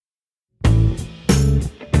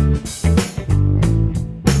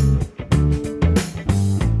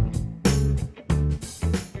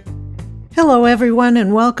Hello, everyone,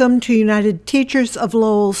 and welcome to United Teachers of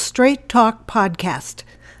Lowell's Straight Talk podcast.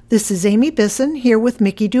 This is Amy Bisson here with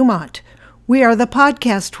Mickey Dumont. We are the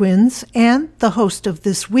podcast twins and the host of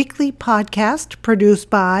this weekly podcast produced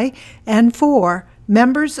by and for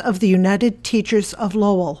members of the United Teachers of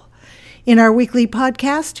Lowell. In our weekly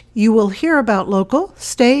podcast, you will hear about local,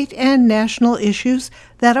 state, and national issues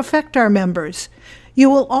that affect our members. You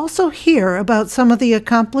will also hear about some of the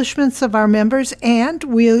accomplishments of our members, and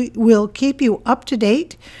we will keep you up to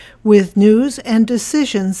date with news and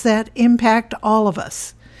decisions that impact all of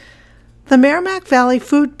us. The Merrimack Valley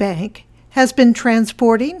Food Bank has been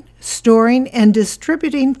transporting, storing, and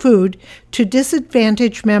distributing food to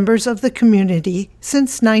disadvantaged members of the community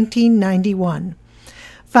since 1991.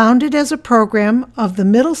 Founded as a program of the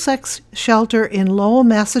Middlesex Shelter in Lowell,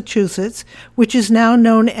 Massachusetts, which is now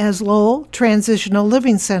known as Lowell Transitional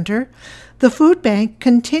Living Center, the food bank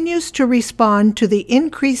continues to respond to the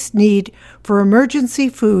increased need for emergency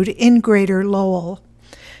food in Greater Lowell.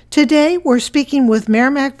 Today, we're speaking with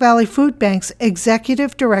Merrimack Valley Food Bank's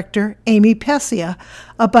Executive Director, Amy Pescia,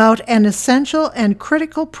 about an essential and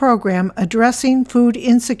critical program addressing food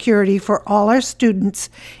insecurity for all our students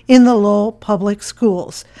in the Lowell Public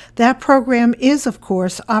Schools. That program is, of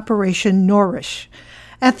course, Operation Nourish.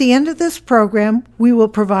 At the end of this program, we will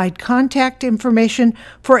provide contact information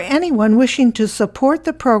for anyone wishing to support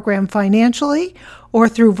the program financially or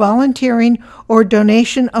through volunteering or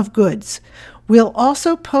donation of goods. We'll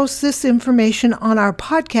also post this information on our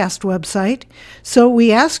podcast website, so we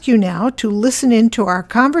ask you now to listen in to our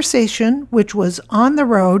conversation, which was on the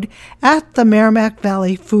road at the Merrimack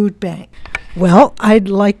Valley Food Bank. Well, I'd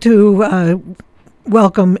like to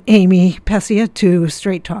welcome Amy Pescia to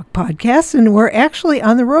Straight Talk Podcast, and we're actually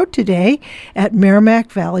on the road today at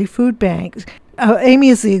Merrimack Valley Food Bank. Amy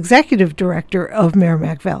is the Executive Director of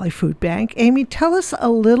Merrimack Valley Food Bank. Amy, tell us a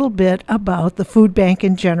little bit about the food bank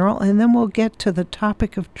in general, and then we'll get to the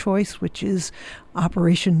topic of choice, which is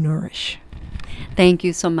Operation Nourish. Thank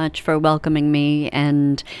you so much for welcoming me,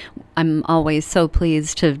 and I'm always so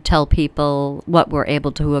pleased to tell people what we're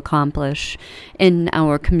able to accomplish in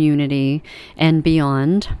our community and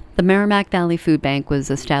beyond. The Merrimack Valley Food Bank was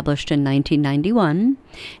established in 1991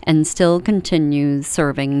 and still continues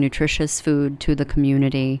serving nutritious food to the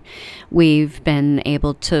community. We've been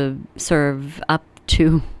able to serve up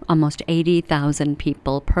to almost 80,000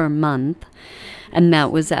 people per month, and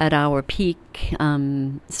that was at our peak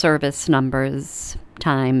service numbers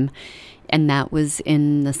time, and that was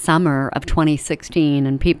in the summer of 2016,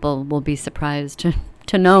 and people will be surprised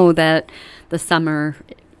to know that the summer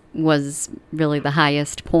was really the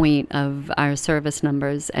highest point of our service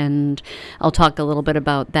numbers, and I'll talk a little bit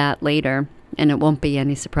about that later, and it won't be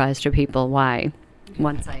any surprise to people why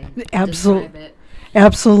once I describe it.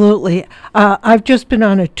 Absolutely. I've just been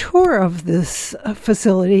on a tour of this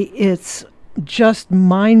facility. It's just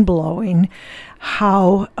mind-blowing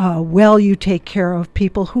how well you take care of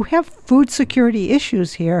people who have food security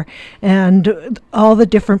issues here, and all the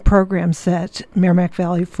different programs that Merrimack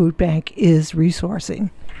Valley Food Bank is resourcing.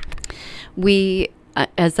 We,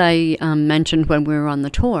 as I mentioned when we were on the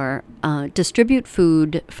tour, distribute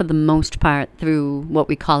food for the most part through what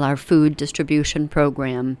we call our food distribution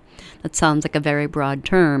program. That sounds like a very broad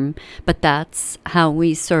term, but that's how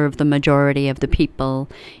we serve the majority of the people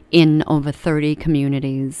in over 30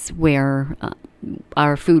 communities where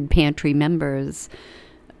our food pantry members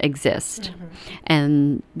exist. Mm-hmm.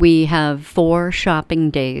 And we have 4 shopping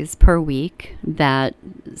days per week that,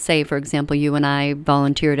 say, for example, you and I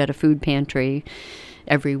volunteered at a food pantry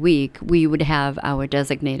every week. We would have our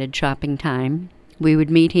designated shopping time. We would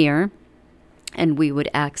meet here, and we would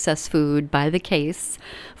access food by the case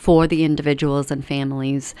for the individuals and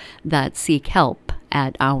families that seek help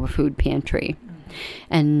at our food pantry. Mm-hmm.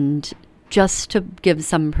 And just to give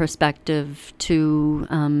some perspective to,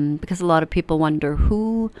 because a lot of people wonder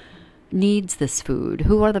who needs this food,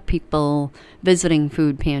 who are the people visiting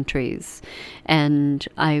food pantries. And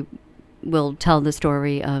I will tell the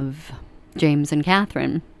story of James and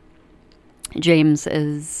Catherine. James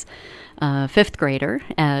is a 5th grader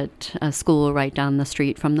at a school right down the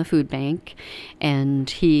street from the food bank, and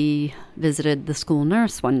he visited the school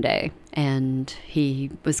nurse one day, and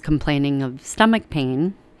he was complaining of stomach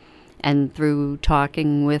pain. And through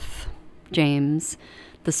talking with James,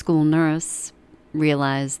 the school nurse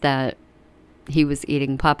realized that he was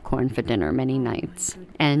eating popcorn for dinner many nights.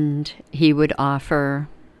 And he would offer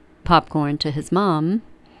popcorn to his mom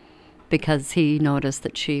because he noticed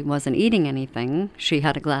that she wasn't eating anything. She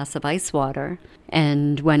had a glass of ice water.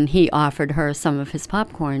 And when he offered her some of his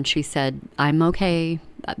popcorn, she said, "I'm okay.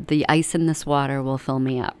 The ice in this water will fill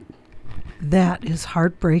me up." That is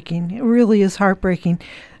heartbreaking. It really is heartbreaking.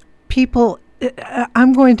 People,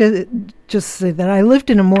 I'm going to just say that I lived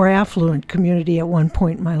in a more affluent community at one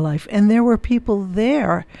point in my life, and there were people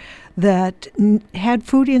there that had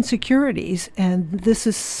food insecurities, and this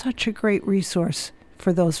is such a great resource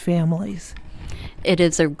for those families. It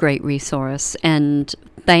is a great resource, and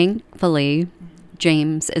thankfully,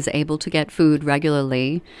 James is able to get food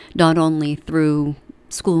regularly, not only through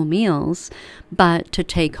school meals, but to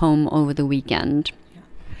take home over the weekend.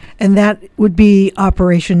 And that would be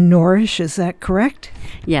Operation Nourish, is that correct?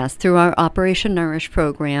 Yes, through our Operation Nourish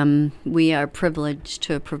program, we are privileged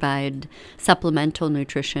to provide supplemental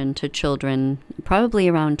nutrition to children, probably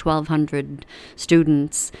around 1,200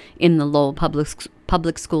 students in the Lowell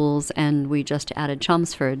public schools, and we just added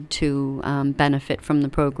Chelmsford to benefit from the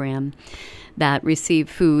program, that receive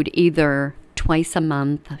food either twice a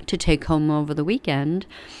month to take home over the weekend.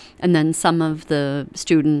 And then some of the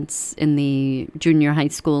students in the junior high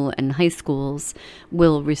school and high schools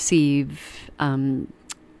will receive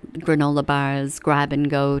granola bars,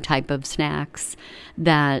 grab-and-go type of snacks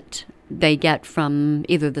that they get from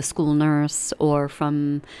either the school nurse or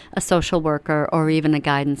from a social worker or even a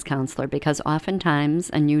guidance counselor. Because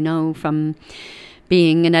oftentimes, and you know from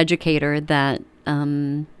being an educator, that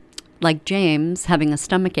like James, having a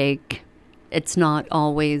stomach ache, it's not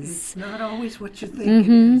always what you think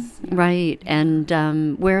it is. Right.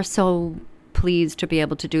 And we're so pleased to be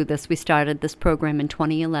able to do this. We started this program in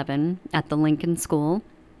 2011 at the Lincoln School.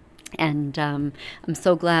 And I'm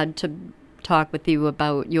so glad to talk with you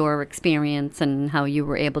about your experience and how you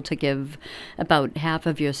were able to give about half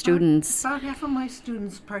of your students. About half of my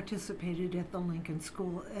students participated at the Lincoln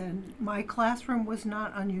School, and my classroom was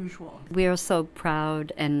not unusual. We are so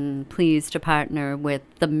proud and pleased to partner with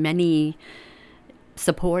the many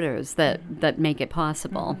supporters that make it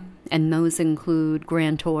possible. And those include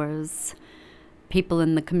grantors, people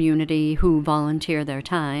in the community who volunteer their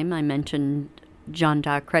time. I mentioned John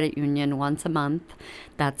Dark Credit Union once a month.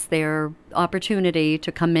 That's their opportunity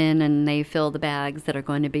to come in, and they fill the bags that are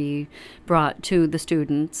going to be brought to the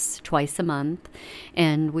students twice a month.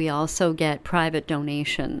 And we also get private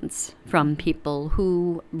donations from people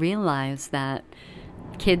who realize that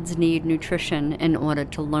kids need nutrition in order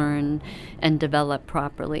to learn and develop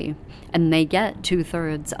properly. And they get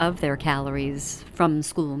 2/3 of their calories from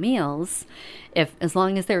school meals, as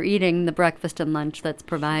long as they're eating the breakfast and lunch that's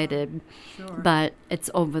provided. Sure. But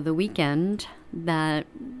it's over the weekend that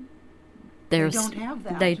They don't have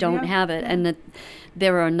that. They don't have it. And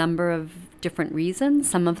there are a number of different reasons.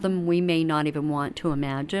 Some of them we may not even want to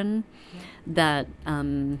imagine that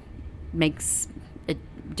makes it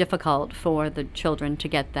difficult for the children to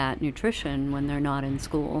get that nutrition when they're not in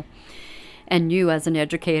school. And you, as an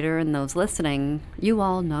educator, and those listening, you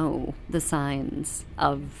all know the signs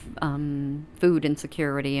of food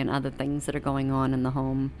insecurity and other things that are going on in the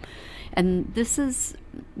home. And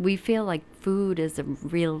we feel like food is a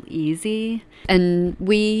real easy, and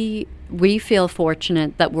we feel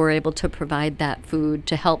fortunate that we're able to provide that food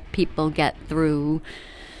to help people get through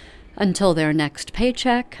until their next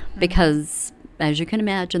paycheck, because as you can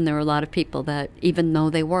imagine, there are a lot of people that, even though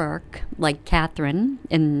they work, like Catherine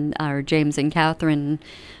in our James and Catherine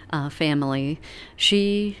family,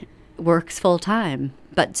 she works full time,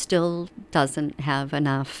 but still doesn't have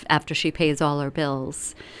enough after she pays all her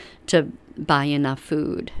bills to buy enough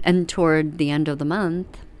food. And toward the end of the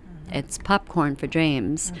month, it's popcorn for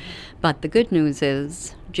James. But the good news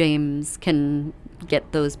is James can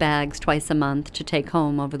get those bags twice a month to take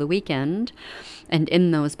home over the weekend. And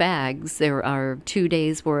in those bags, there are 2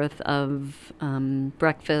 days' worth of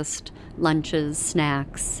breakfast, lunches,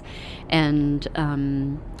 snacks, and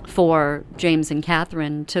for James and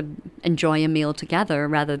Catherine to enjoy a meal together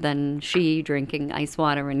rather than she drinking ice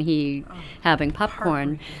water and he having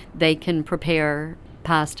popcorn. They can prepare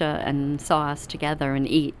pasta and sauce together and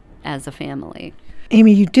eat as a family.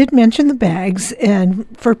 Amy, you did mention the bags, and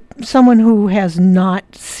for someone who has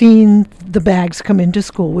not seen the bags come into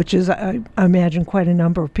school, which is, I imagine, quite a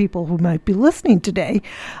number of people who might be listening today,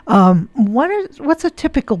 what's a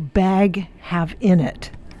typical bag have in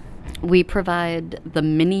it? We provide the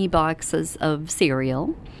mini boxes of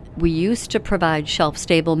cereal. We used to provide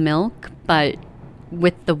shelf-stable milk, but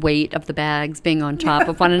with the weight of the bags being on top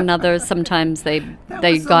of one another, sometimes they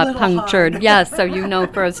got punctured. Hard. Yes, so you know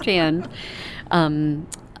firsthand.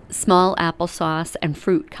 Small applesauce and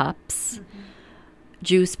fruit cups,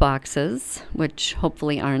 juice boxes, which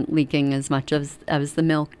hopefully aren't leaking as much as the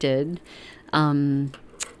milk did, a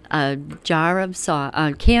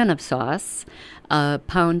can of sauce, a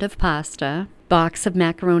pound of pasta, box of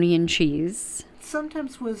macaroni and cheese.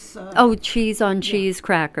 Sometimes was... cheese on cheese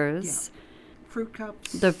crackers. fruit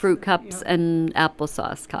cups. The fruit cups Yeah. and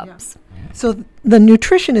applesauce cups. So the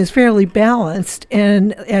nutrition is fairly balanced,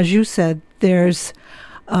 and as you said, there's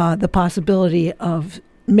the possibility of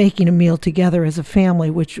making a meal together as a family,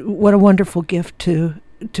 which what a wonderful gift to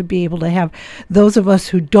be able to have. Those of us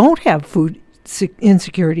who don't have food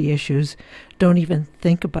insecurity issues don't even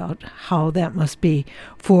think about how that must be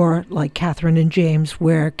for like Catherine and James,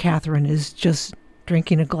 where Catherine is just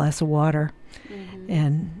drinking a glass of water,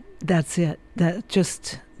 and that's it. That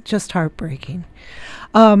just heartbreaking.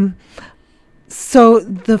 So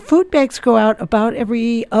the food bags go out about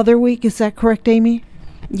every other week. Is that correct, Amy?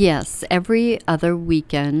 Yes, every other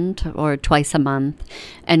weekend or twice a month.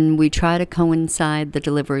 And we try to coincide the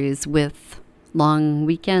deliveries with long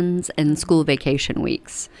weekends and school vacation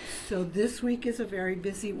weeks. So this week is a very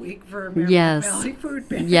busy week for American Yes. Valley Food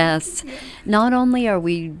Bank. Yes. Not only are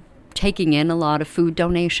we taking in a lot of food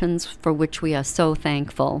donations, for which we are so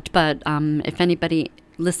thankful, but if anybody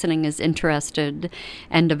listening is interested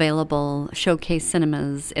and available, Showcase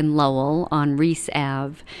Cinemas in Lowell on Reese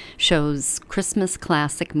Ave shows Christmas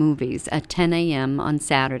classic movies at 10 a.m. on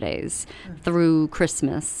Saturdays through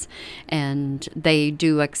Christmas. And they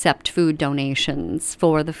do accept food donations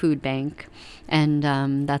for the food bank. And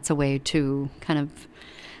that's a way to kind of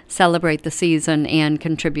celebrate the season and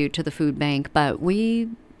contribute to the food bank. But we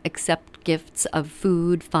accept gifts of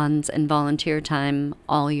food, funds, and volunteer time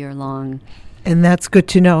all year long. And that's good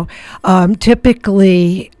to know.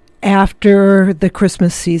 Typically, after the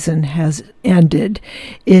Christmas season has ended,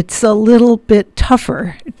 it's a little bit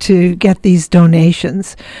tougher to get these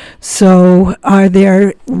donations. So are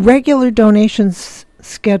there regular donations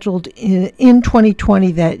scheduled in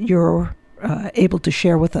 2020 that you're able to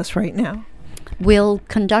share with us right now? We'll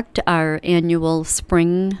conduct our annual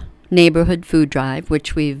spring neighborhood food drive,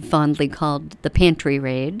 which we've fondly called the Pantry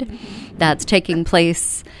Raid. That's taking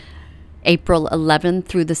place April 11th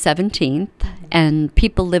through the 17th, and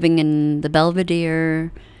people living in the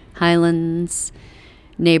Belvedere, Highlands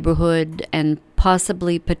neighborhood, and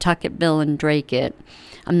possibly Pawtucketville and Drakeit.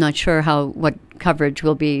 I'm not sure what coverage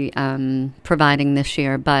we'll be providing this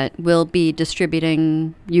year, but we'll be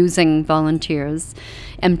distributing, using volunteers,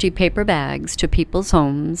 empty paper bags to people's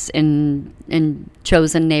homes in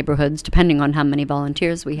chosen neighborhoods, depending on how many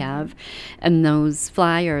volunteers we have. And those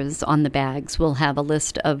flyers on the bags will have a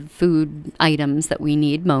list of food items that we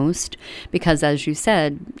need most, because as you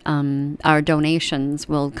said, our donations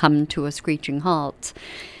will come to a screeching halt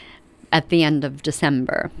at the end of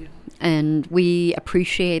December. Yeah. And we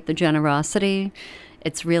appreciate the generosity.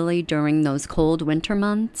 It's really during those cold winter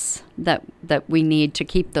months that we need to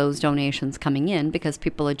keep those donations coming in, because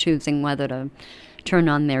people are choosing whether to turn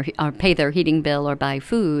on or pay their heating bill or buy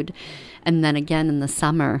food. And then again in the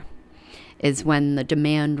summer is when the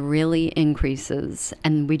demand really increases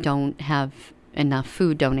and we don't have enough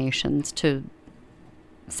food donations to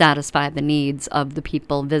satisfy the needs of the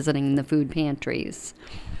people visiting the food pantries.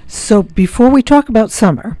 So before we talk about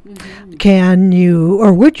summer, can you,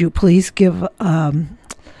 or would you please give a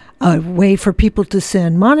way for people to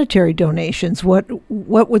send monetary donations? What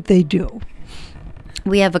would they do?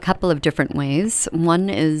 We have a couple of different ways. One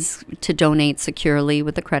is to donate securely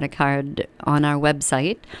with a credit card on our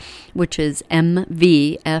website, which is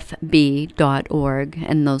mvfb.org,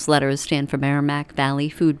 and those letters stand for Merrimack Valley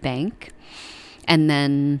Food Bank. And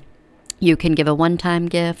then you can give a one-time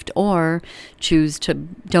gift or choose to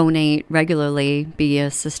donate regularly, be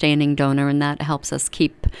a sustaining donor, and that helps us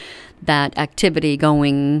keep that activity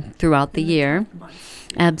going throughout the year.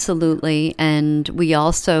 Absolutely. And we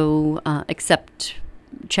also accept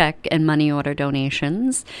check and money order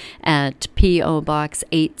donations at P.O. Box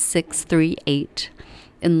 8638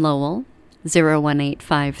 in Lowell.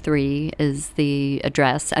 01853 is the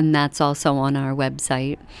address, and that's also on our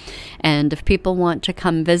website. And if people want to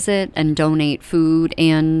come visit and donate food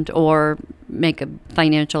and or make a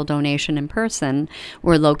financial donation in person,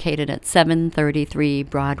 we're located at 733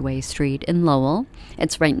 Broadway Street in Lowell.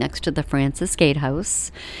 It's right next to the Francis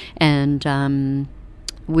Gatehouse, and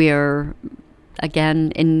we're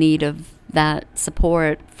again in need of that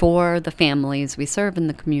support for the families we serve in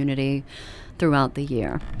the community throughout the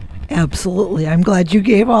year. Absolutely. I'm glad you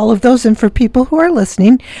gave all of those. And for people who are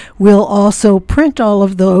listening, we'll also print all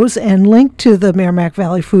of those and link to the Merrimack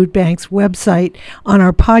Valley Food Bank's website on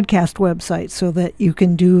our podcast website so that you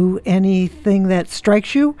can do anything that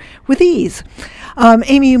strikes you with ease.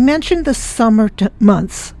 Amy, you mentioned the summer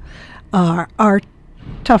months are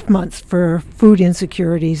tough months for food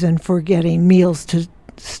insecurities and for getting meals to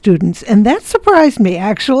students. And that surprised me,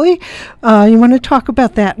 actually. You want to talk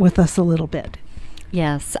about that with us a little bit?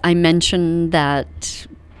 Yes, I mentioned that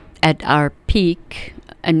at our peak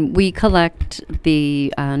and we collect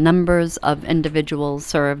the numbers of individuals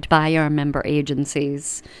served by our member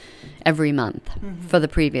agencies every month for the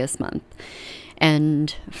previous month.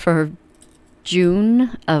 And for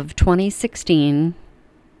June of 2016,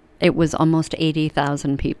 it was almost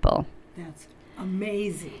 80,000 people. That's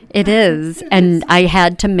amazing. It is. And I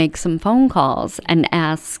had to make some phone calls and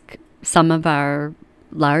ask some of our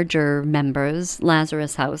larger members,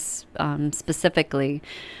 Lazarus House specifically,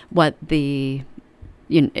 what the,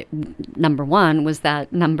 number one, was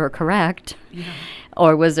that number correct? Yeah.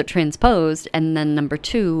 Or was it transposed? And then number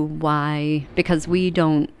two, why? Because we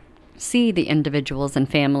don't see the individuals and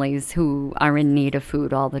families who are in need of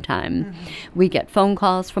food all the time. Mm-hmm. We get phone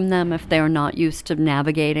calls from them if they're not used to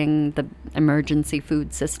navigating the emergency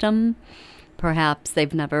food system. Perhaps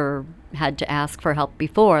they've never had to ask for help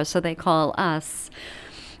before, so they call us,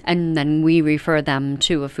 and then we refer them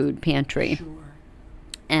to a food pantry. Sure.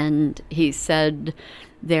 And he said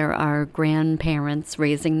there are grandparents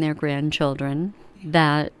raising their grandchildren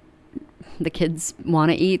that the kids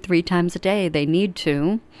want to eat 3 times a day. They need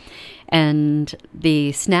to. And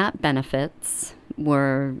the SNAP benefits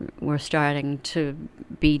were starting to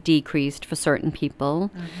be decreased for certain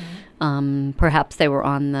people. Mm-hmm. Perhaps they were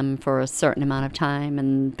on them for a certain amount of time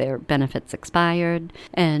and their benefits expired.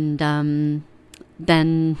 And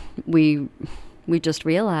then we just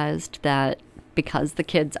realized that because the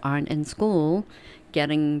kids aren't in school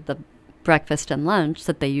getting the breakfast and lunch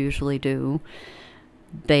that they usually do,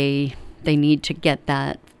 they need to get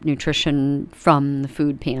that nutrition from the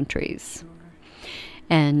food pantries. Sure.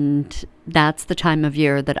 And that's the time of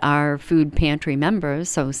year that our food pantry members,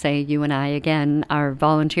 so say you and I again, are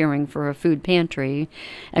volunteering for a food pantry,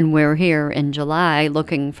 and we're here in July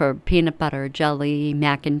looking for peanut butter, jelly,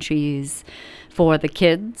 mac and cheese for the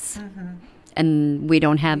kids, and we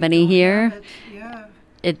don't have any here.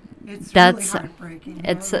 It's that's really heartbreaking.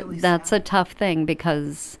 That's a tough thing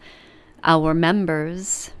because our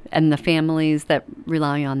members and the families that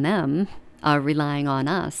rely on them are relying on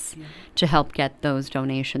us to help get those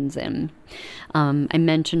donations in. I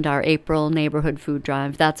mentioned our April neighborhood food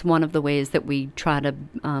drive. That's one of the ways that we try to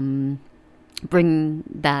bring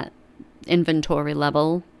that inventory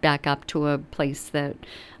level back up to a place that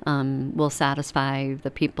will satisfy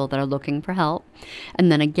the people that are looking for help.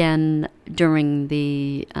 And then again, during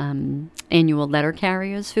the annual letter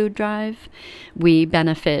carriers food drive, we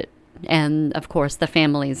benefit, and of course the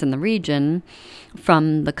families in the region,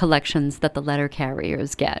 from the collections that the letter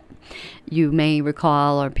carriers get. You may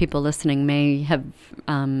recall, or people listening may have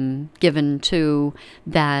given to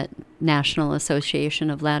that National Association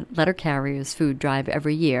of Letter Carriers food drive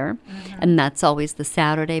every year, and that's always the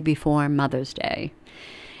Saturday before Mother's Day.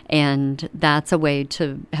 And that's a way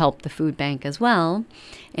to help the food bank as well.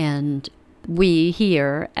 And we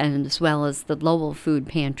here, and as well as the Lowell food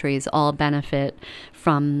pantries, all benefit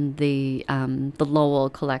from the Lowell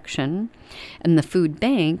collection. And the food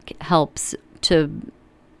bank helps to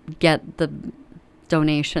get the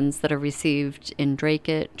donations that are received in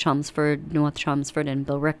Dracut, Chelmsford, North Chelmsford, and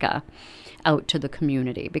Billerica out to the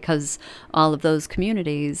community, because all of those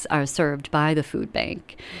communities are served by the food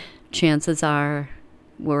bank. Chances are,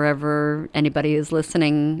 wherever anybody is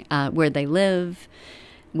listening, where they live,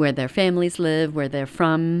 where their families live, where they're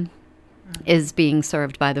from, is being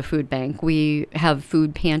served by the food bank. We have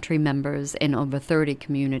food pantry members in over 30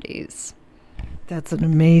 communities. That's an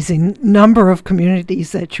amazing number of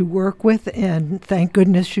communities that you work with, and thank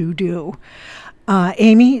goodness you do.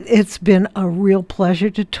 Amy, it's been a real pleasure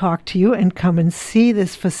to talk to you and come and see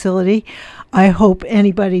this facility. I hope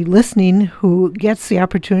anybody listening who gets the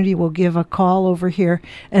opportunity will give a call over here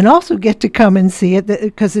and also get to come and see it,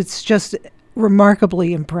 because it's just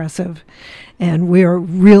remarkably impressive. And we are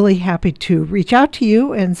really happy to reach out to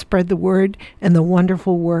you and spread the word and the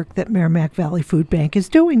wonderful work that Merrimack Valley Food Bank is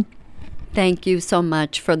doing. Thank you so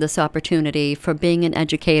much for this opportunity, for being an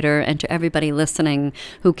educator, and to everybody listening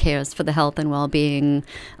who cares for the health and well-being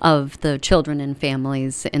of the children and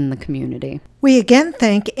families in the community. We again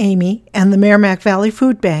thank Amy and the Merrimack Valley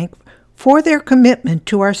Food Bank for their commitment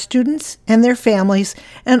to our students and their families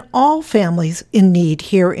and all families in need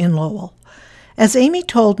here in Lowell. As Amy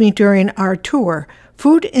told me during our tour,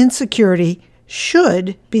 food insecurity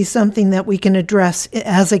should be something that we can address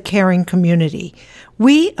as a caring community.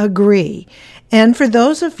 We agree. And for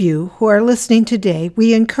those of you who are listening today,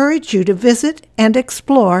 we encourage you to visit and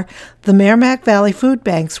explore the Merrimack Valley Food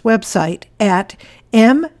Bank's website at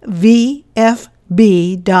mvfb.org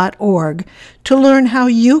to learn how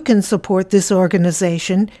you can support this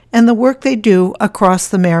organization and the work they do across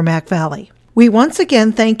the Merrimack Valley. We once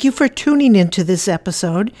again thank you for tuning into this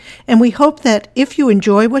episode, and we hope that if you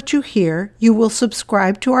enjoy what you hear, you will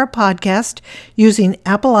subscribe to our podcast using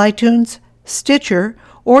Apple iTunes, Stitcher,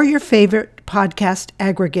 or your favorite podcast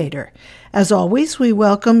aggregator. As always, we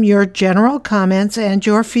welcome your general comments and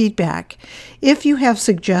your feedback. If you have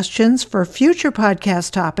suggestions for future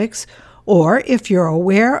podcast topics, or if you're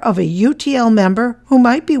aware of a UTL member who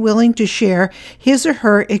might be willing to share his or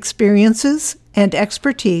her experiences and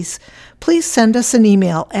expertise, please send us an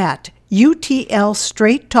email at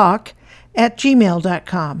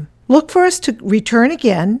utlstraighttalk@gmail.com. Look for us to return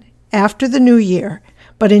again after the new year.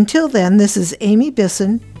 But until then, this is Amy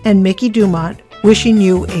Bisson and Mickey Dumont wishing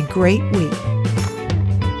you a great week.